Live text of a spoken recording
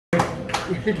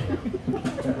I'm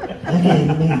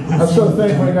so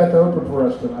thankful I got to open for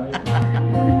us tonight.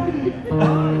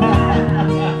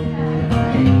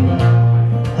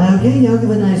 Okay, y'all give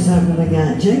a nice song from the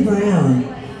guy, J.Brown.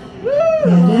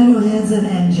 And Daniel Hansen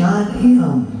and John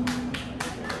M.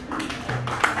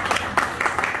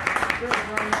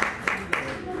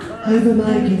 Over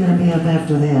Mike, you're going to be up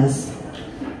after this.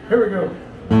 Here we go.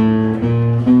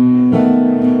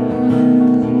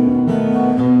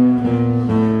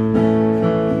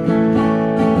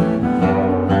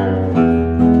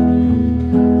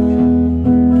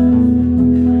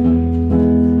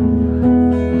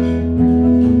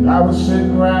 I was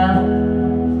sitting around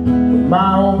with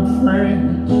my old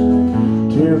friends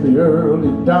till the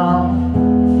early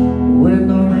dawn, with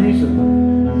no reason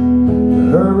to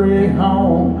hurry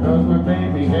home, 'cause my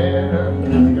baby had up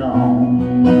and gone.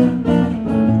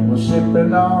 Was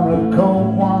sipping on a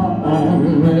cold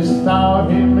one, this thought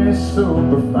hit me so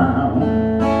profound.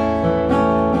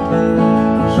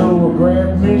 So I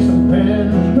grabbed me some pen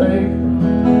and paper,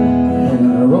 and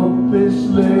I wrote this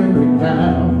lyric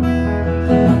down.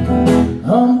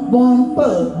 I'm one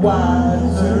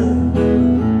Budweiser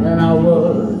than I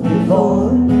was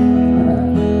before.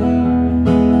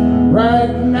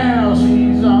 Right now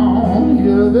she's on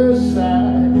the other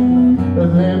side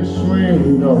of them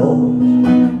swing doors.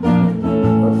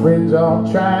 My friends all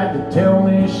tried to tell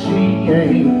me she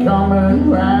ain't coming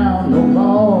round no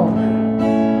more.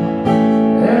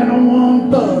 And I'm one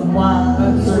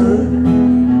Budweiser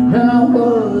than I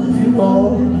was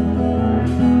before.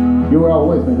 You were all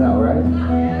with me now, right?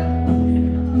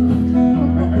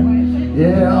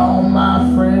 Yeah, all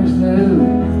my friends knew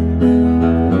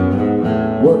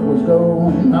what was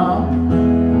going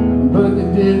on, but they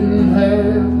didn't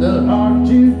have the heart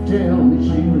to tell me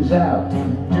she was out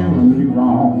doing me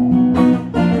wrong.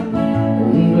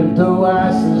 Even though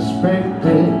I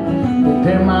suspected that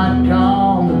there might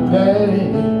come a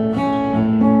day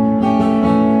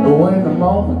when the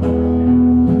moment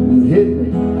would hit me,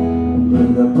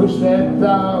 I push that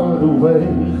thought away.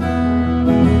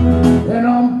 And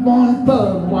I'm one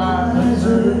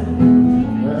Budweiser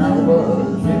than I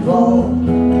was before.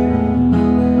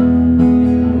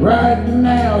 Right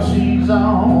now she's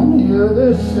on the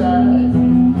other side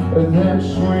of them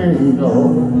swing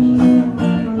doors.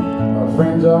 My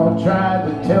friends all tried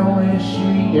to tell me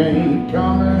she ain't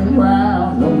coming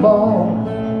round no more.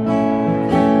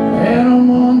 And I'm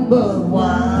one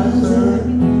Budweiser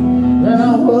than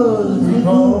I was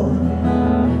before.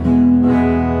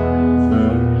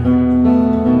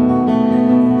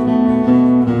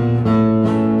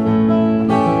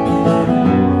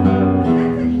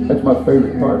 That's my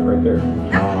favorite part right there.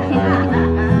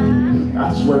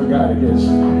 I swear to God it is.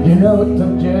 You know, it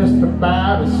took just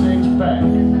about a six-pack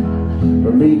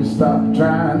for me to stop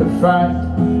trying to fight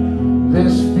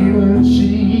this feeling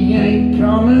she ain't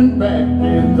coming back,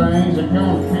 and things are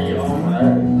gonna be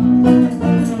alright.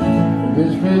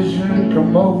 This vision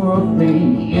come over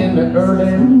me in the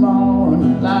early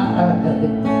morning light.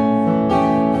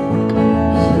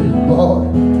 Said, boy,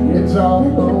 it's all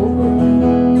over.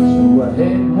 So I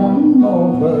had one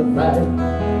more Bud Light.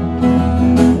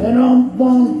 And I'm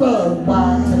one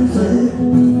Budweiser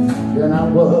than I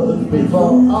was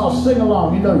before. Oh, sing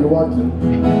along, you know you want to.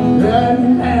 Right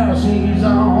now she's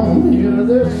on the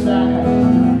other side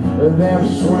of them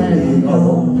swing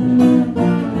doors.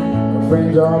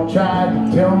 Friends all tried to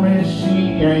tell me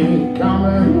she ain't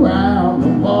coming round no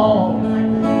more.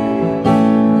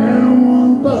 And I'm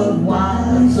one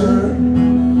Budweiser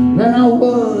than I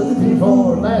was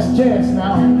before. Last chance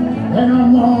now. And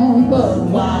I'm one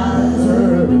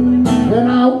Budweiser than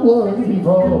I was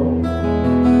before.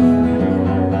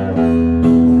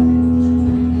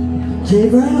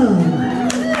 J.Brown.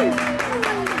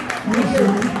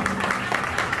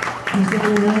 He's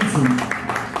Daniel Hansen.